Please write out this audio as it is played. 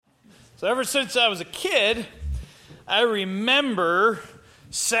So ever since I was a kid, I remember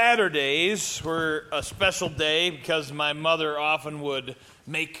Saturdays were a special day because my mother often would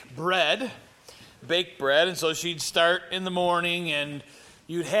make bread, bake bread, and so she'd start in the morning and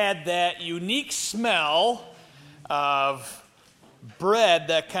you'd had that unique smell of bread,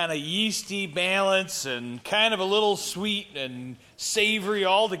 that kind of yeasty balance and kind of a little sweet and savory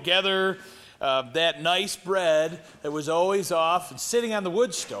all together. That nice bread that was always off and sitting on the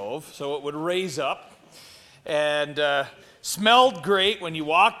wood stove so it would raise up and smelled great when you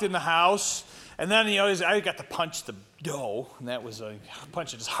walked in the house. And then I got to punch the dough, and that was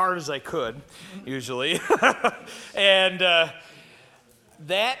punch it as hard as I could usually. And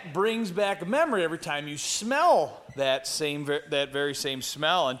that brings back a memory every time you smell that very same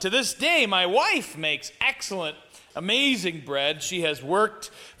smell. And to this day, my wife makes excellent, amazing bread. She has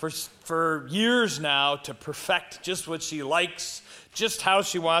worked for years now to perfect just what she likes, just how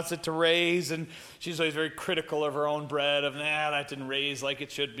she wants it to raise. And she's always very critical of her own bread, of, that didn't raise like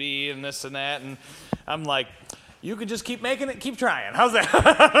it should be, and this and that. And I'm like, you can just keep making it, keep trying. How's that?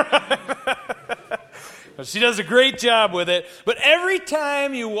 She does a great job with it. But every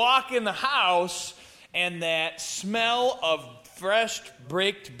time you walk in the house and that smell of fresh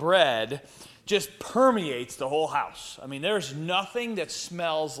baked bread just permeates the whole house. I mean, there's nothing that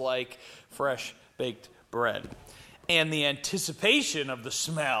smells like fresh baked bread. And the anticipation of the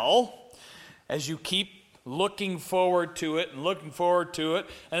smell as you keep looking forward to it,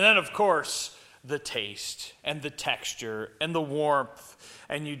 and then, of course, the taste and the texture and the warmth,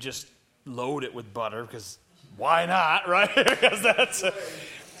 and you just load it with butter, because why not, right? Because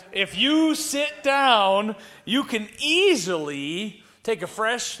if you sit down, you can easily take a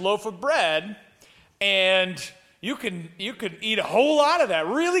fresh loaf of bread and you can eat a whole lot of that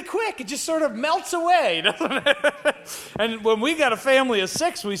really quick. It just sort of melts away, doesn't it? And when we got a family of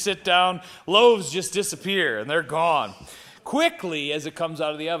 6, we sit down, loaves just disappear and they're gone quickly as it comes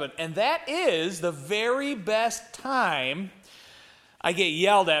out of the oven. And that is the very best time. I get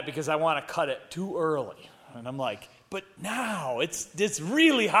yelled at because I want to cut it too early. And I'm like, but now, it's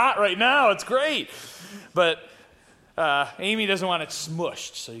really hot right now. It's great. But Amy doesn't want it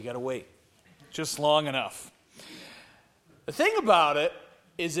smushed, so you got to wait just long enough. The thing about it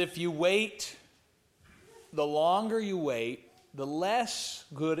is if you wait, the longer you wait, the less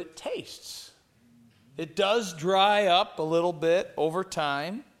good it tastes. It does dry up a little bit over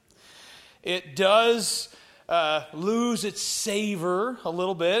time. It does lose its savor a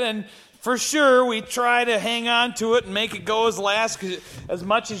little bit, and for sure we try to hang on to it and make it go as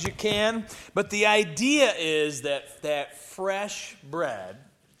much as you can, but the idea is that fresh bread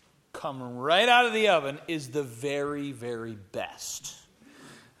coming right out of the oven is the very, very best.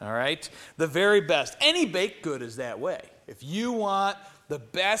 All right? The very best. Any baked good is that way. If you want the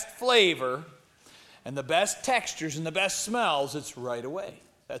best flavor and the best textures and the best smells, it's right away.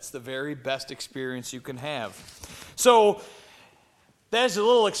 That's the very best experience you can have. So there's a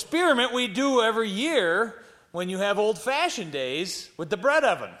little experiment we do every year when you have old-fashioned days with the bread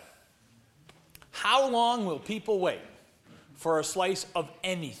oven. How long will people wait for a slice of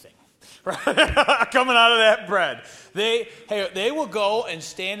anything coming out of that bread? They will go and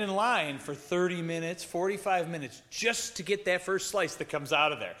stand in line for 30 minutes, 45 minutes, just to get that first slice that comes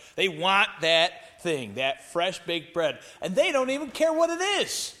out of there. They want that thing, that fresh baked bread. And they don't even care what it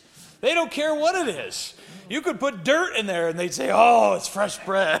is. They don't care what it is. You could put dirt in there and they'd say, oh, it's fresh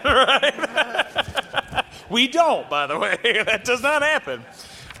bread, right? We don't, by the way. That does not happen.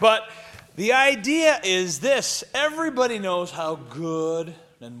 But the idea is this. Everybody knows how good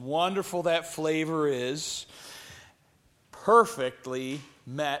and wonderful that flavor is, perfectly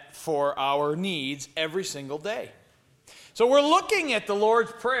met for our needs every single day. So we're looking at the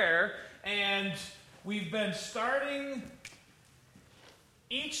Lord's Prayer, and we've been starting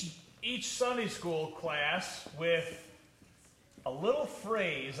each Sunday school class with a little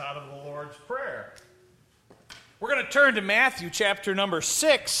phrase out of the Lord's Prayer. We're going to turn to Matthew chapter number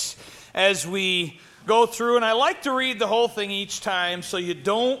 6 as we go through, and I like to read the whole thing each time so you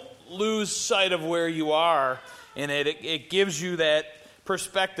don't lose sight of where you are in it. It gives you that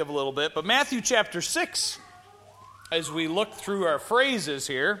perspective a little bit. But Matthew chapter 6, as we look through our phrases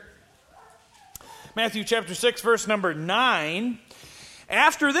here, Matthew chapter 6, verse number 9,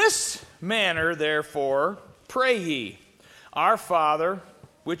 after this manner, therefore, pray ye, Our Father,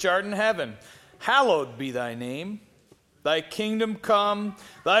 which art in heaven, hallowed be thy name. Thy kingdom come,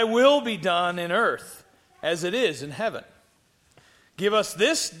 thy will be done in earth, as it is in heaven. Give us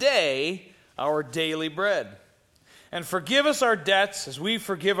this day our daily bread, and forgive us our debts as we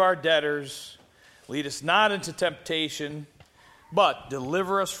forgive our debtors. Lead us not into temptation, but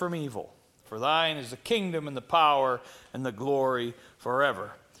deliver us from evil. For thine is the kingdom and the power and the glory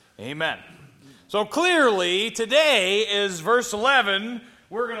forever. Amen. So clearly, today is verse 11.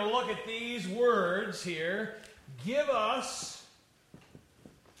 We're going to look at these words here. Give us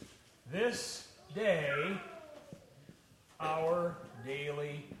this day our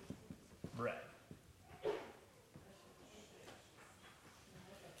daily bread.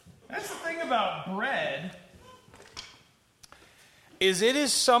 That's the thing about bread, is it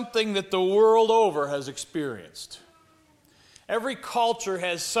is something that the world over has experienced. Every culture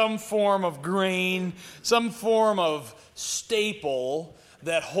has some form of grain, some form of staple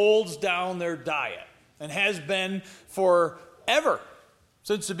that holds down their diet, and has been forever.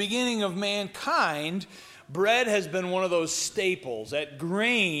 Since the beginning of mankind, bread has been one of those staples. That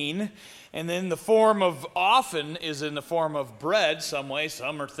grain, and then the form of, often is in the form of bread some way.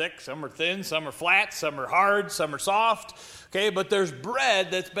 Some are thick, some are thin, some are flat, some are hard, some are soft. Okay, but there's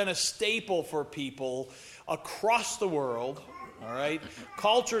bread that's been a staple for people across the world. All right,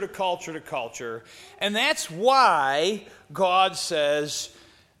 culture to culture to culture. And that's why God says,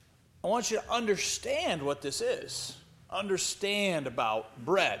 I want you to understand what this is. Understand about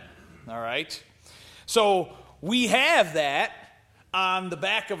bread. All right? So we have that on the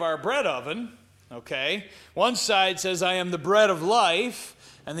back of our bread oven. Okay? One side says, I am the bread of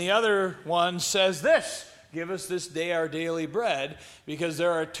life. And the other one says this, give us this day our daily bread. Because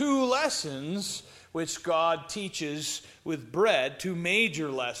there are two lessons which God teaches with bread. Two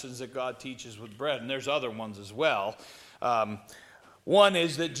major lessons that God teaches with bread. And there's other ones as well. One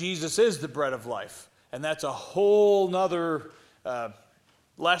is that Jesus is the bread of life. And that's a whole nother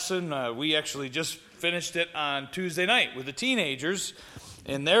lesson. We actually just finished it on Tuesday night with the teenagers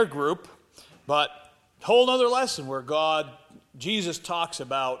in their group. But whole nother lesson where Jesus talks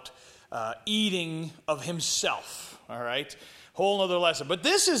about eating of himself. All right? Whole nother lesson. But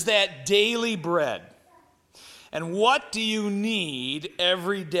this is that daily bread. And what do you need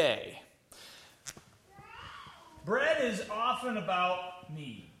every day? Bread is often about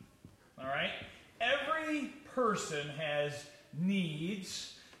need. All right? Every person has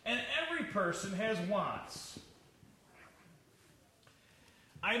needs, and every person has wants.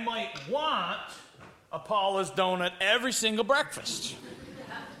 I might want a Paula's donut every single breakfast.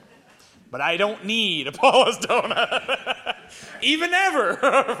 But I don't need a Paula's donut, even ever,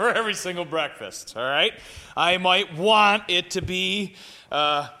 for every single breakfast, all right? I might want it to be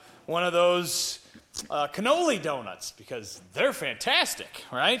one of those cannoli donuts, because they're fantastic,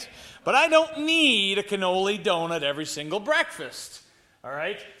 right? But I don't need a cannoli donut every single breakfast, all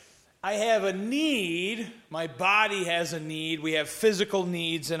right? I have a need. My body has a need. We have physical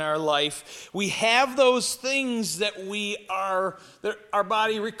needs in our life. We have those things that our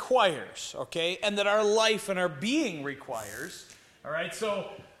body requires, okay? And that our life and our being requires, all right?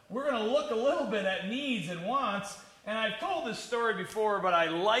 So we're going to look a little bit at needs and wants. And I've told this story before, but I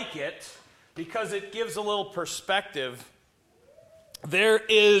like it because it gives a little perspective. There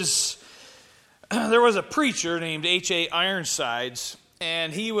was a preacher named H.A. Ironsides,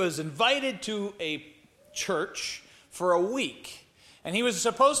 and he was invited to a church for a week. And he was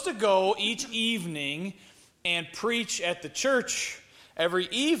supposed to go each evening and preach at the church every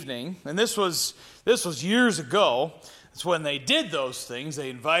evening. And this was years ago. That's when they did those things.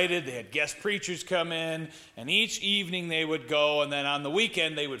 They had guest preachers come in, and each evening they would go, and then on the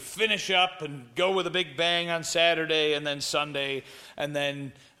weekend they would finish up and go with a big bang on Saturday and then Sunday, and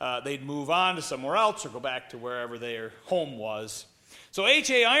then they'd move on to somewhere else or go back to wherever their home was. So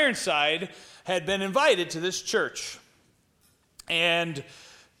H.A. Ironside had been invited to this church, and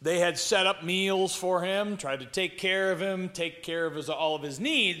they had set up meals for him, tried to take care of him, take care of all of his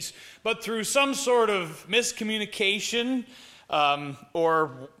needs, but through some sort of miscommunication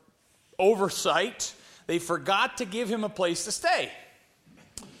or oversight, they forgot to give him a place to stay.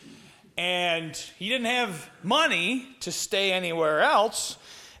 And he didn't have money to stay anywhere else,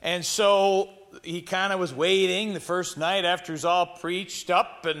 and so he kind of was waiting the first night after he was all preached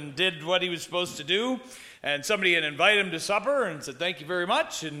up and did what he was supposed to do. And somebody had invited him to supper and said, thank you very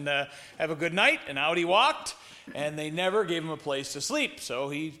much, and have a good night. And out he walked, and they never gave him a place to sleep. So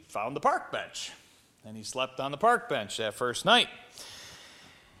he found the park bench, and he slept on the park bench that first night.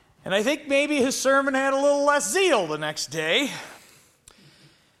 And I think maybe his sermon had a little less zeal the next day.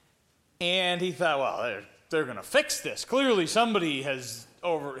 And he thought, well, they're going to fix this. Clearly somebody has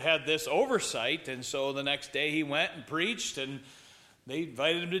had this oversight. And so the next day he went and preached, and they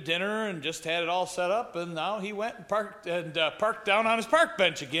invited him to dinner and just had it all set up. And now he went and parked down on his park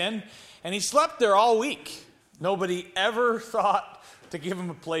bench again. And he slept there all week. Nobody ever thought to give him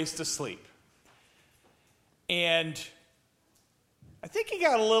a place to sleep. And I think he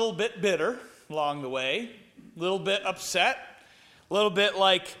got a little bit bitter along the way, a little bit upset, a little bit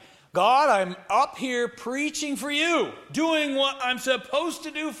like, God, I'm up here preaching for you, doing what I'm supposed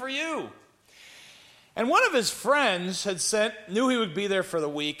to do for you. And one of his friends knew he would be there for the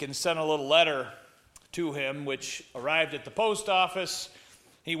week and sent a little letter to him, which arrived at the post office.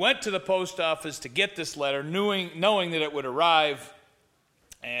 He went to the post office to get this letter, knowing that it would arrive,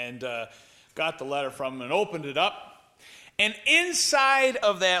 and got the letter from him and opened it up. And inside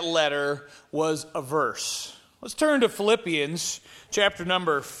of that letter was a verse. Let's turn to Philippians chapter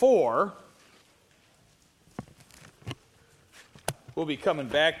number 4. We'll be coming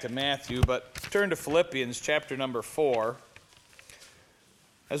back to Matthew, but turn to Philippians chapter number 4.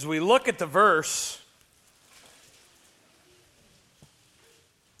 As we look at the verse,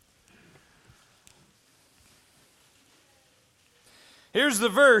 here's the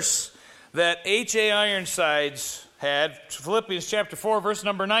verse that H.A. Ironsides had, Philippians chapter 4, verse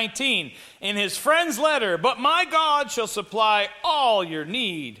number 19. In his friend's letter, but my God shall supply all your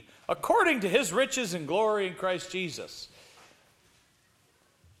need according to his riches and glory in Christ Jesus.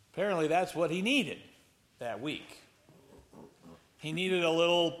 Apparently that's what he needed that week. He needed a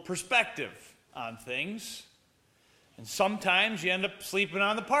little perspective on things. And sometimes you end up sleeping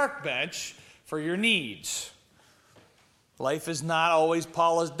on the park bench for your needs. Life is not always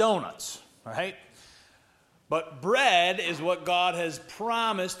Paula's donuts, right? But bread is what God has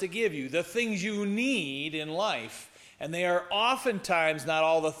promised to give you, the things you need in life. And they are oftentimes not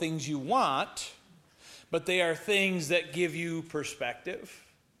all the things you want, but they are things that give you perspective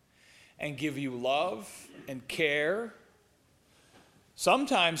and give you love and care.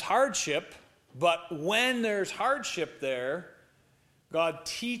 Sometimes hardship, but when there's hardship there, God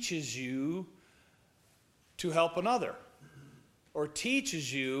teaches you to help another, or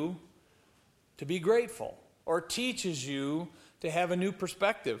teaches you to be grateful, or teaches you to have a new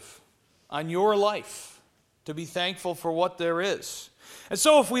perspective on your life, to be thankful for what there is. And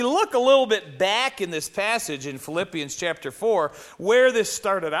so if we look a little bit back in this passage in Philippians chapter 4, where this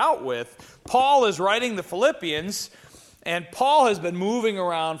started out with, Paul is writing the Philippians, and Paul has been moving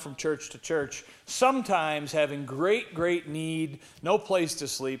around from church to church, sometimes having great need, no place to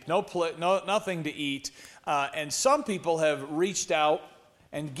sleep, nothing to eat, and some people have reached out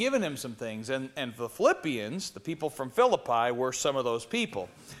and given him some things. And the Philippians, the people from Philippi, were some of those people.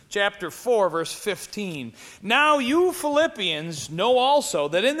 Chapter 4, verse 15. Now you Philippians know also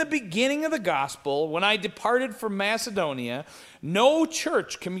that in the beginning of the gospel, when I departed from Macedonia, no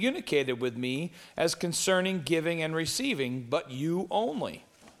church communicated with me as concerning giving and receiving, but you only.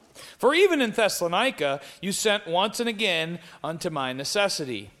 For even in Thessalonica you sent once and again unto my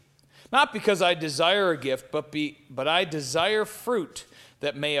necessity. Not because I desire a gift, but I desire fruit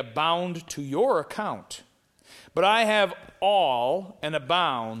that may abound to your account. But I have all and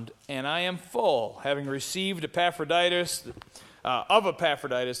abound, and I am full, having received of Epaphroditus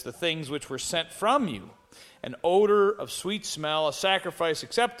the things which were sent from you, an odor of sweet smell, a sacrifice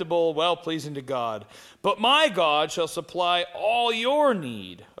acceptable, well-pleasing to God. But my God shall supply all your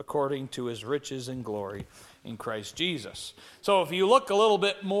need according to his riches and glory in Christ Jesus. So if you look a little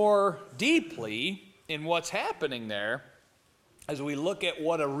bit more deeply in what's happening there, as we look at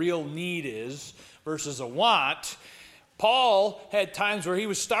what a real need is versus a want, Paul had times where he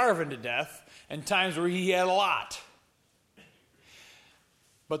was starving to death and times where he had a lot.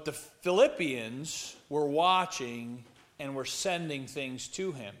 But the Philippians were watching and were sending things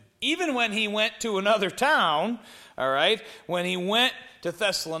to him. Even when he went to another town, all right, when he went to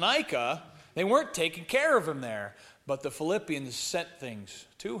Thessalonica, they weren't taking care of him there. But the Philippians sent things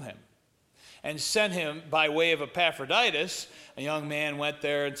to him. And sent him by way of Epaphroditus. A young man went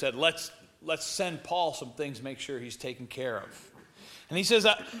there and said, let's send Paul some things, make sure he's taken care of. And he says,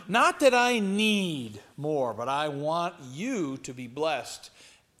 not that I need more, but I want you to be blessed.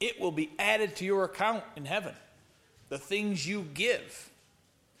 It will be added to your account in heaven, the things you give.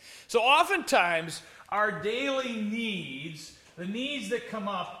 So oftentimes, our daily needs, the needs that come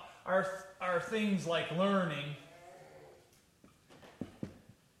up, are things like learning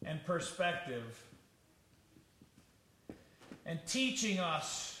and perspective, and teaching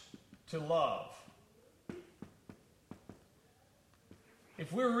us to love.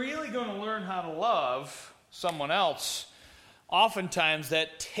 If we're really going to learn how to love someone else, oftentimes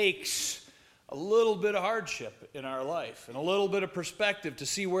that takes a little bit of hardship in our life and a little bit of perspective to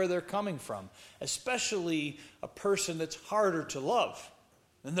see where they're coming from, especially a person that's harder to love.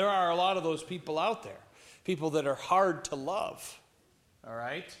 And there are a lot of those people out there, people that are hard to love. All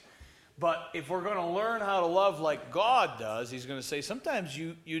right? But if we're going to learn how to love like God does, he's going to say sometimes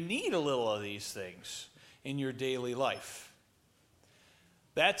you need a little of these things in your daily life.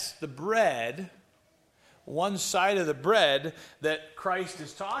 That's the bread, one side of the bread that Christ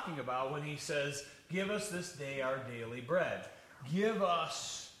is talking about when he says, give us this day our daily bread. Give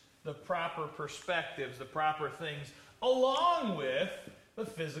us the proper perspectives, the proper things, along with the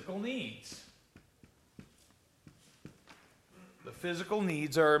physical needs. The physical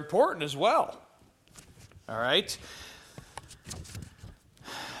needs are important as well. All right?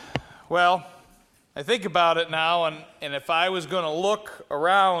 Well, I think about it now, and if I was going to look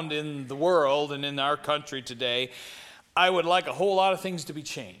around in the world and in our country today, I would like a whole lot of things to be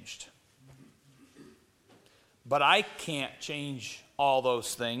changed. But I can't change all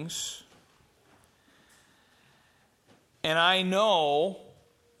those things. And I know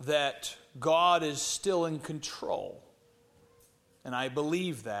that God is still in control. And I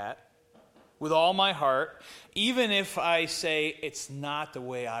believe that with all my heart, even if I say it's not the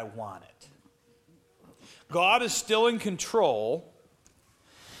way I want it. God is still in control,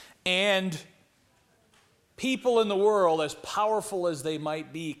 and people in the world, as powerful as they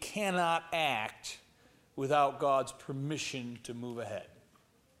might be, cannot act without God's permission to move ahead.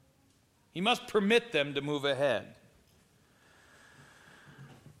 He must permit them to move ahead.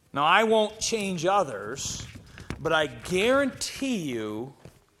 Now, I won't change others, but I guarantee you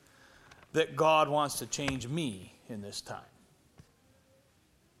that God wants to change me in this time.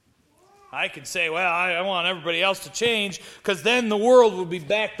 I could say, well, I want everybody else to change, because then the world will be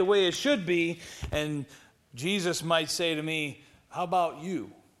back the way it should be. And Jesus might say to me, how about you?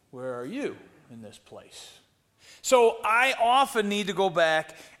 Where are you in this place? So I often need to go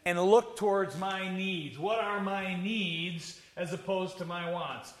back and look towards my needs. What are my needs as opposed to my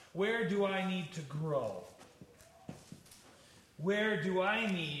wants? Where do I need to grow? Where do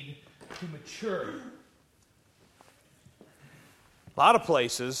I need to mature? A lot of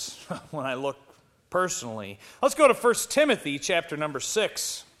places, when I look personally. Let's go to 1 Timothy chapter number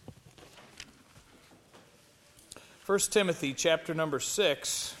 6. 1 Timothy chapter number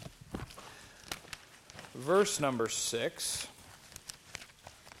 6, verse number 6.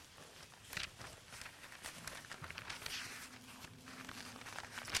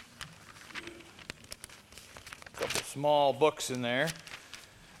 A couple small books in there.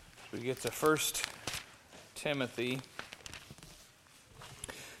 We get to 1 Timothy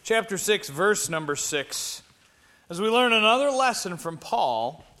chapter 6, verse number 6, as we learn another lesson from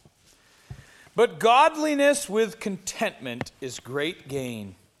Paul. But godliness with contentment is great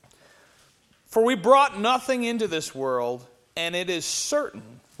gain. For we brought nothing into this world, and it is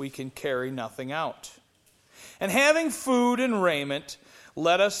certain we can carry nothing out. And having food and raiment,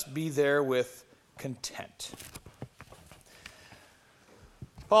 let us be therewith content.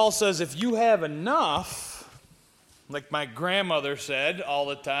 Paul says, if you have enough, like my grandmother said all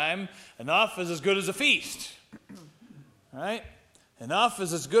the time, enough is as good as a feast. Right? Enough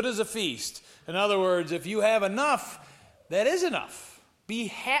is as good as a feast. In other words, if you have enough, that is enough. Be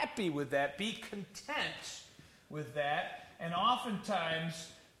happy with that. Be content with that. And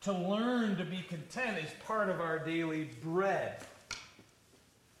oftentimes, to learn to be content is part of our daily bread.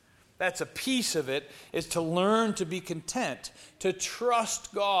 That's a piece of it, is to learn to be content, to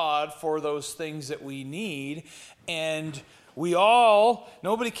trust God for those things that we need. And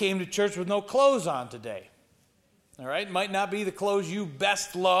nobody came to church with no clothes on today. All right? Might not be the clothes you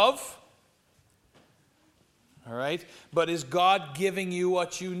best love. All right? But is God giving you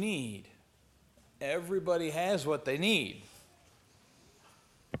what you need? Everybody has what they need.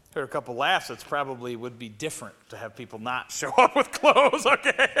 Heard a couple laughs. It's probably would be different to have people not show up with clothes.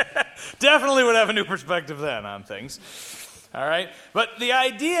 Okay, definitely would have a new perspective then on things. All right, but the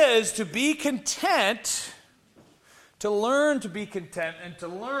idea is to be content, to learn to be content, and to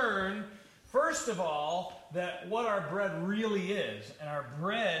learn first of all that what our bread really is, and our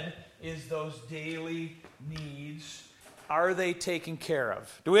bread is those daily needs. Are they taken care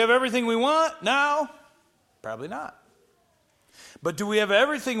of? Do we have everything we want now? Probably not. But do we have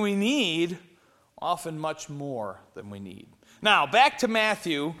everything we need? Often much more than we need. Now, back to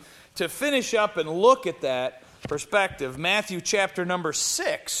Matthew to finish up and look at that perspective. Matthew chapter number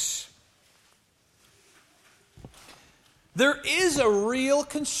 6. There is a real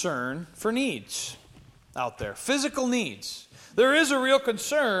concern for needs out there. Physical needs. There is a real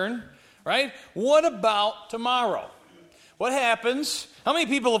concern, right? What about tomorrow? What happens? How many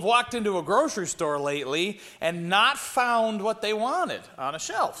people have walked into a grocery store lately and not found what they wanted on a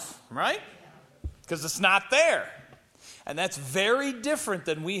shelf, right? Because it's not there. And that's very different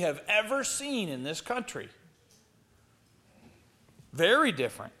than we have ever seen in this country. Very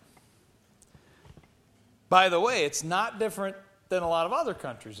different. By the way, it's not different than a lot of other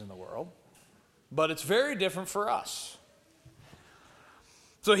countries in the world, but it's very different for us.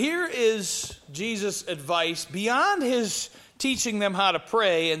 So here is Jesus' advice beyond his teaching them how to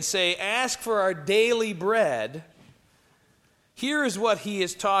pray and say, ask for our daily bread. Here is what he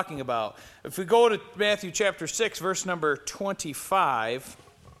is talking about. If we go to Matthew chapter 6, verse number 25.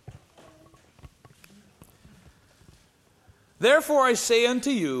 Therefore I say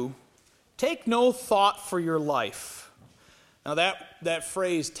unto you, take no thought for your life. Now that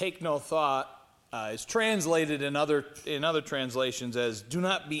phrase, take no thought, is translated in other translations as do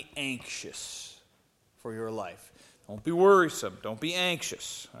not be anxious for your life. Don't be worrisome. Don't be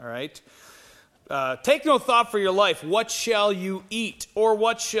anxious. All right? Take no thought for your life. What shall you eat, or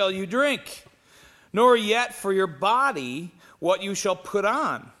what shall you drink? Nor yet for your body what you shall put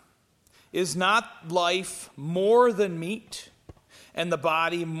on. Is not life more than meat, and the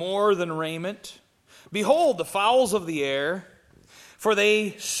body more than raiment? Behold, the fowls of the air, for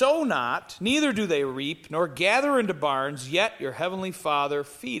they sow not, neither do they reap, nor gather into barns, yet your heavenly Father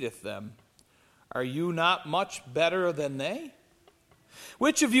feedeth them. Are you not much better than they?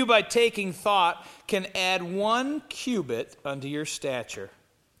 Which of you by taking thought can add 1 cubit unto your stature?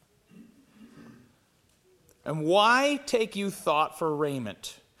 And why take you thought for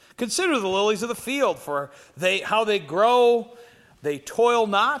raiment? Consider the lilies of the field, for how they grow, they toil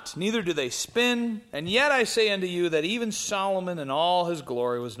not, neither do they spin. And yet I say unto you that even Solomon in all his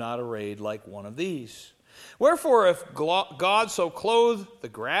glory was not arrayed like one of these. Wherefore, if God so clothe the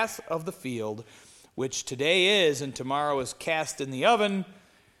grass of the field, which today is and tomorrow is cast in the oven,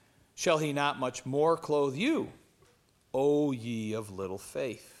 shall he not much more clothe you, O ye of little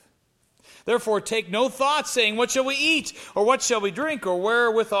faith? Therefore take no thought, saying, what shall we eat, or what shall we drink, or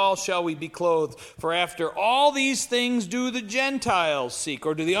wherewithal shall we be clothed? For after all these things do the Gentiles seek,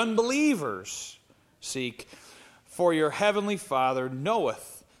 or do the unbelievers seek. For your heavenly Father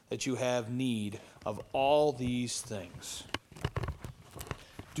knoweth that you have need of all these things.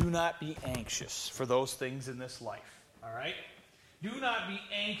 Do not be anxious for those things in this life, all right? Do not be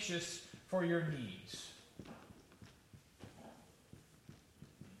anxious for your needs.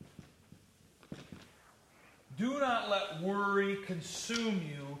 Do not let worry consume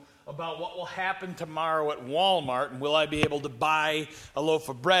you about what will happen tomorrow at Walmart, and will I be able to buy a loaf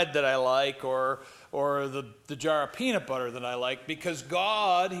of bread that I like, or the jar of peanut butter that I like, because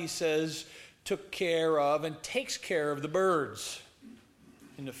God, he says, took care of and takes care of the birds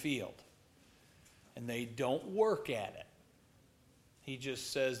in the field. And they don't work at it. He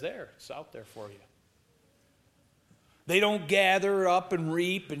just says, there, it's out there for you. They don't gather up and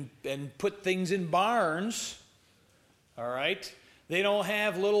reap and put things in barns. All right? They don't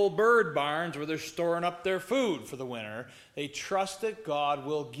have little bird barns where they're storing up their food for the winter. They trust that God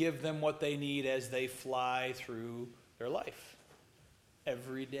will give them what they need as they fly through their life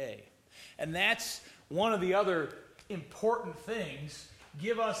every day. And that's one of the other important things.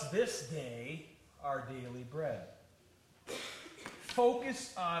 Give us this day our daily bread.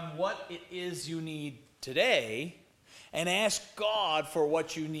 Focus on what it is you need today and ask God for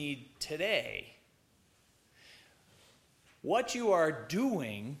what you need today. What you are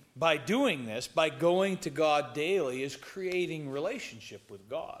doing by doing this, by going to God daily, is creating relationship with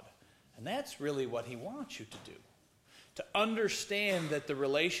God. And that's really what he wants you to do. To understand that the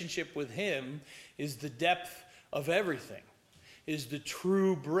relationship with him is the depth of everything, is the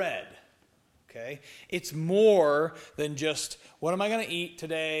true bread. Okay? It's more than just, what am I going to eat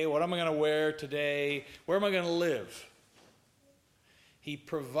today? What am I going to wear today? Where am I going to live? He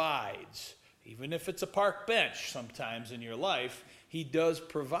provides. Even if it's a park bench sometimes in your life, he does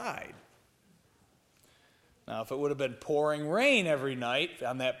provide. Now, if it would have been pouring rain every night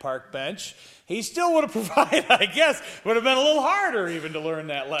on that park bench, he still would have provided, I guess. It would have been a little harder even to learn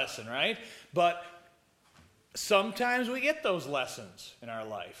that lesson, right? But sometimes we get those lessons in our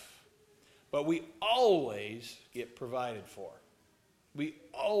life. But we always get provided for. We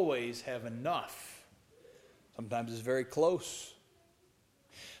always have enough. Sometimes it's very close.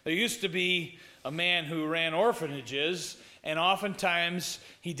 There used to be a man who ran orphanages, and oftentimes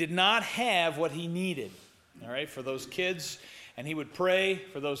he did not have what he needed, all right, for those kids. And he would pray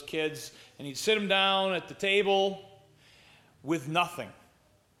for those kids, and he'd sit them down at the table with nothing.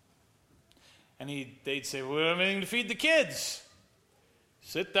 And they'd say, well, we don't have anything to feed the kids.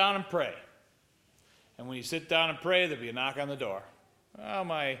 Sit down and pray. And when you sit down and pray, there'd be a knock on the door. Oh,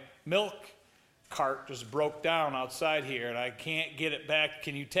 my milk cart just broke down outside here and I can't get it back.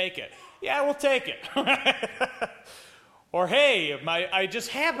 Can you take it? Yeah, we'll take it. Or, hey, I just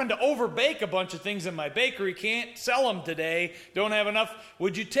happened to overbake a bunch of things in my bakery, can't sell them today, don't have enough.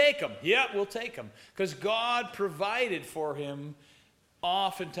 Would you take them? Yeah, we'll take them. Because God provided for him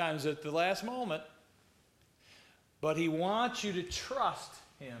oftentimes at the last moment. But he wants you to trust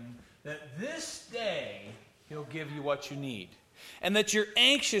him that this day he'll give you what you need. And that your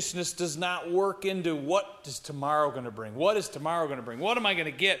anxiousness does not work into what is tomorrow going to bring? What is tomorrow going to bring? What am I going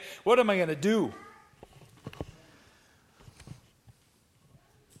to get? What am I going to do?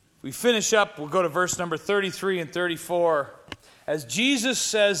 We finish up, we'll go to verse number 33 and 34. As Jesus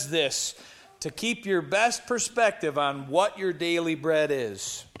says this, to keep your best perspective on what your daily bread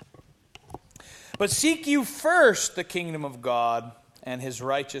is. But seek you first the kingdom of God and his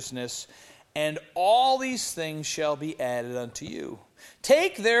righteousness, and all these things shall be added unto you.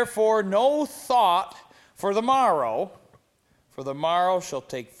 Take therefore no thought for the morrow shall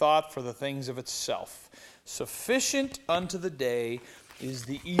take thought for the things of itself. Sufficient unto the day is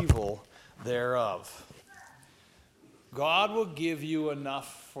the evil thereof. God will give you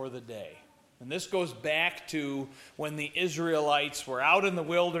enough for the day. And this goes back to when the Israelites were out in the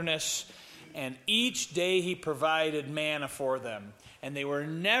wilderness, and each day he provided manna for them. And they were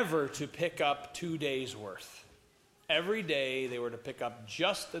never to pick up 2 days' worth. Every day they were to pick up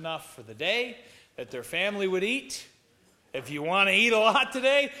just enough for the day that their family would eat. If you want to eat a lot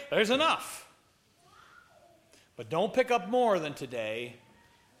today, there's enough. But don't pick up more than today.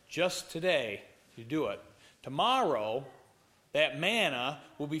 Just today, you do it. Tomorrow, that manna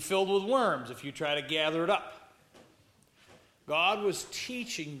will be filled with worms if you try to gather it up. God was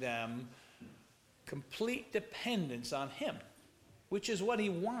teaching them complete dependence on him, which is what he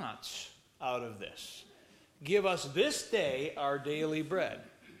wants out of this. Give us this day our daily bread.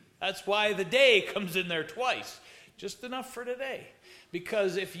 That's why the day comes in there twice. Just enough for today.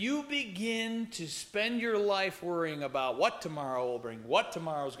 Because if you begin to spend your life worrying about what tomorrow will bring, what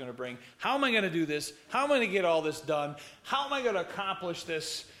tomorrow's going to bring, how am I going to do this, how am I going to get all this done, how am I going to accomplish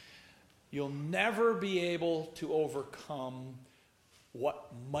this, you'll never be able to overcome what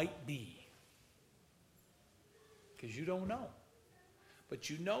might be. Because you don't know. But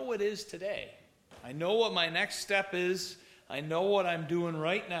you know what is today. I know what my next step is. I know what I'm doing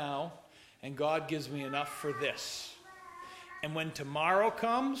right now. And God gives me enough for this. And when tomorrow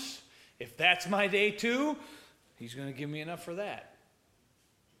comes, if that's my day too, he's going to give me enough for that.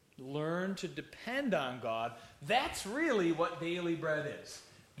 Learn to depend on God. That's really what daily bread is.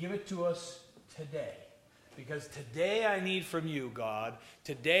 Give it to us today. Because today I need from you, God.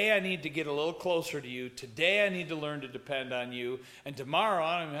 Today I need to get a little closer to you. Today I need to learn to depend on you. And tomorrow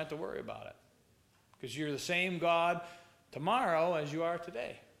I don't even have to worry about it. Because you're the same God tomorrow as you are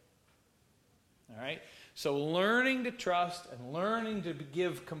today. All right? So learning to trust and learning to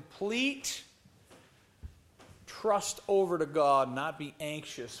give complete trust over to God, not be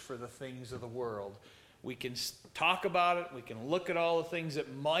anxious for the things of the world. We can talk about it. We can look at all the things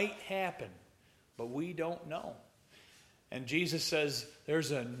that might happen. But we don't know. And Jesus says,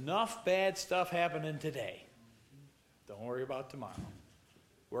 there's enough bad stuff happening today. Don't worry about tomorrow.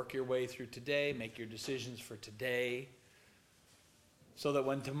 Work your way through today. Make your decisions for today. So that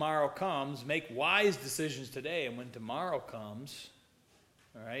when tomorrow comes, make wise decisions today. And when tomorrow comes,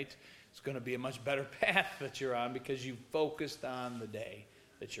 all right, it's going to be a much better path that you're on because you focused on the day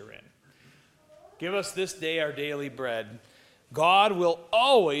that you're in. Give us this day our daily bread. God will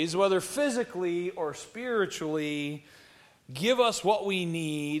always, whether physically or spiritually, give us what we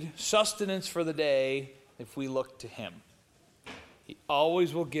need, sustenance for the day, if we look to him. He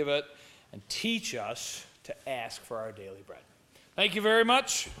always will give it and teach us to ask for our daily bread. Thank you very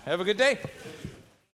much. Have a good day.